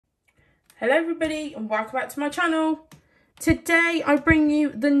Hello everybody and welcome back to my channel. Today I bring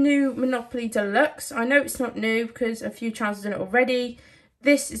you the new Monopoly Deluxe. I know it's not new because a few channels have done it already.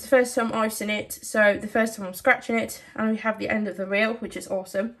 This is the first time I've seen it, so the first time I'm scratching it, and we have the end of the reel, which is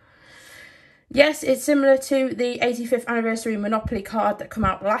awesome. Yes, it's similar to the 85th anniversary Monopoly card that came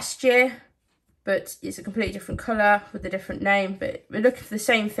out last year, but it's a completely different colour with a different name, but we're looking for the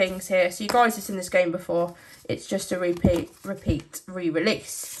same things here. So you guys have seen this game before, it's just a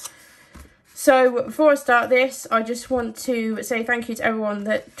re-release. So before I start this, I just want to say thank you to everyone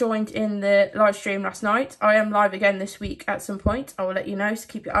that joined in the live stream last night. I am live again this week at some point. I will let you know, so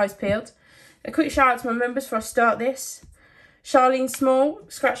keep your eyes peeled. A quick shout out to my members before I start this. Charlene Small,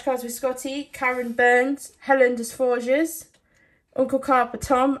 Scratch Cards with Scotty, Karen Burns, Helen Desforges, Uncle Carper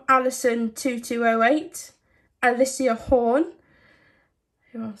Tom, Alison 2208, Alicia Horn.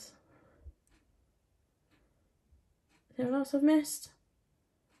 Who else? Anyone else I've missed?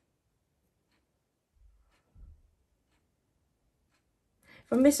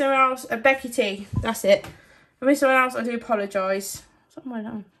 If I miss someone else, Becky T, that's it. If I miss someone else, I do apologise. What's on my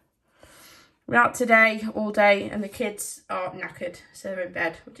arm? We're out today, all day, and the kids are knackered, so they're in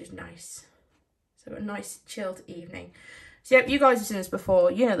bed, which is nice. So a nice, chilled evening. So, yep, you guys have seen this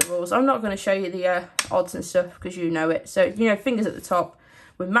before. You know the rules. I'm not going to show you the odds and stuff because you know it. So, you know, fingers at the top.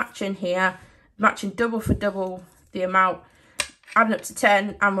 We're matching here, matching double for double the amount, adding up to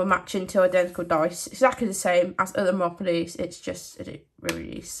 10, and we're matching two identical dice. Exactly the same as other Monopolies. It's just a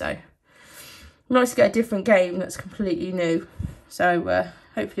re-release. So, nice to get a different game that's completely new. So,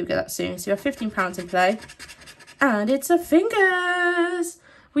 hopefully we'll get that soon. So, we have £15 in play. And it's a fingers.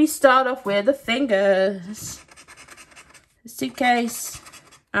 We start off with the fingers. A suitcase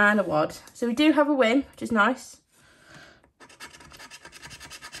and a wad. So we do have a win, which is nice.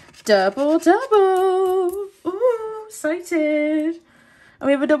 Double, double. Ooh, excited. And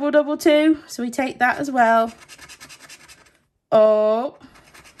we have a double, double too. So we take that as well. Oh.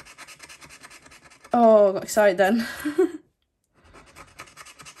 Oh, got excited then.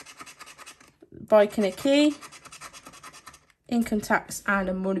 Bike and a key. Income tax and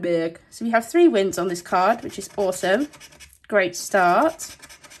a money bag. So we have 3 wins on this card, which is awesome. Great start.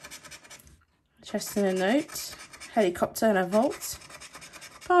 Chest and a note. Helicopter and a vault.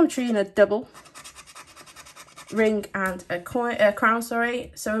 Palm tree and a double. Ring and a coin, crown,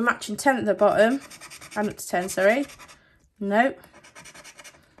 sorry. So we're matching 10 at the bottom. And up to 10, sorry. No.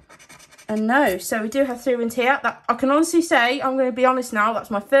 And no. So we do have 3 wins here. That I can honestly say, I'm going to be honest now,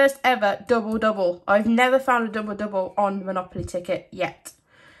 that's my first ever double-double. I've never found a double-double on the Monopoly ticket yet.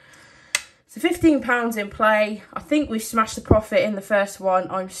 So £15 in play. I think we've smashed the profit in the first one.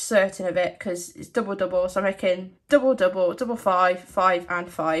 I'm certain of it because it's double-double. So I'm making double-double, double 5, 5 and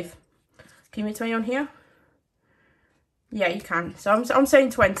 5. Can you 20 on here? Yeah, you can. So I'm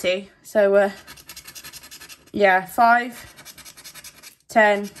saying 20. So, yeah, 5,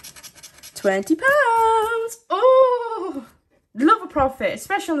 10, £20. Oh, love a profit,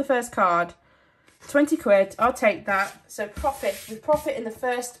 especially on the first card. 20 quid, I'll take that. So profit, with profit in the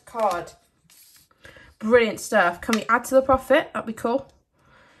first card. Brilliant stuff. Can we add to the profit? That'd be cool.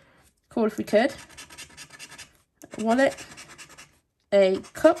 Cool if we could. A wallet, a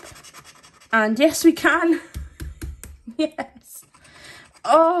cup, and yes, we can. Yes.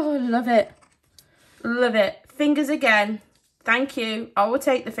 Oh, love it. Love it. Fingers again. Thank you. I will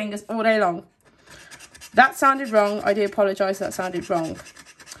take the fingers all day long. That sounded wrong. I do apologise. That sounded wrong.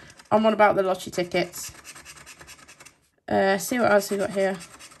 I'm on about the lottery tickets. See what else we got here.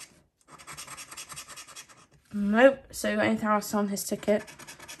 Nope. So got anything else on his ticket?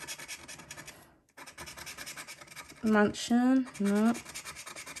 Mansion. No.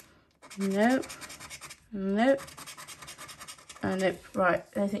 Nope. Nope. And nope. Right.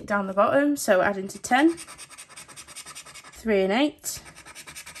 Anything down the bottom? So adding to 10. 3 and 8.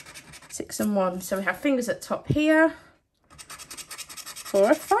 6 and 1. So we have fingers at top here.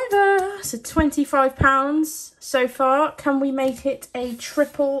 For a £5. So £25 so far. Can we make it a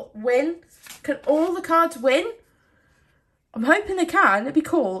triple win? Can all the cards win? I'm hoping they can. It'd be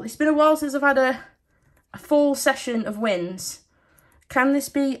cool. It's been a while since I've had a full session of wins. Can this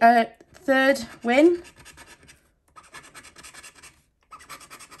be a 3rd win?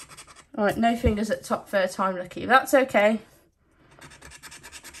 Alright, no fingers at top 3rd time lucky. That's okay.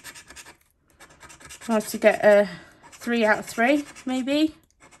 I have to get a 3 out of 3, maybe.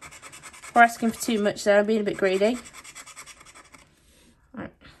 We're asking for too much there. I'm being a bit greedy.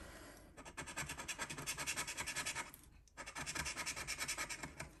 Right.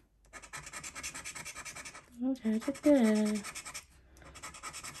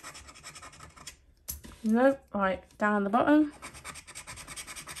 Nope. Right, down the bottom.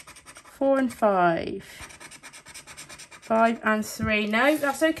 4 and 5. 5 and 3. No,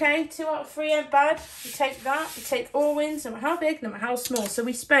 that's okay. 2 out of 3 ain't bad. We take that. We take all wins, no matter how big, no matter how small. So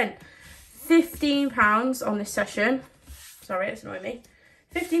we spent £15 on this session. Sorry, it's annoying me.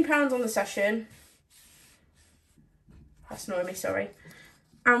 £15 on the session. That's annoying me, sorry.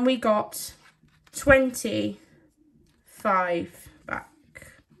 And we got 25 back.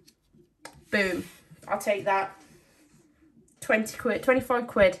 Boom. I'll take that. 20 quid, 25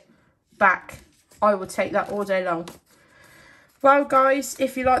 quid back. I will take that all day long. Well, guys,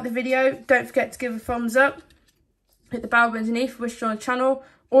 if you like the video, don't forget to give a thumbs up. Hit the bell underneath for wish to join the channel.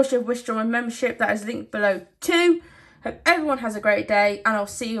 Also, wish to join my membership that is linked below too. Hope everyone has a great day, and I'll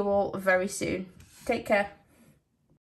see you all very soon. Take care.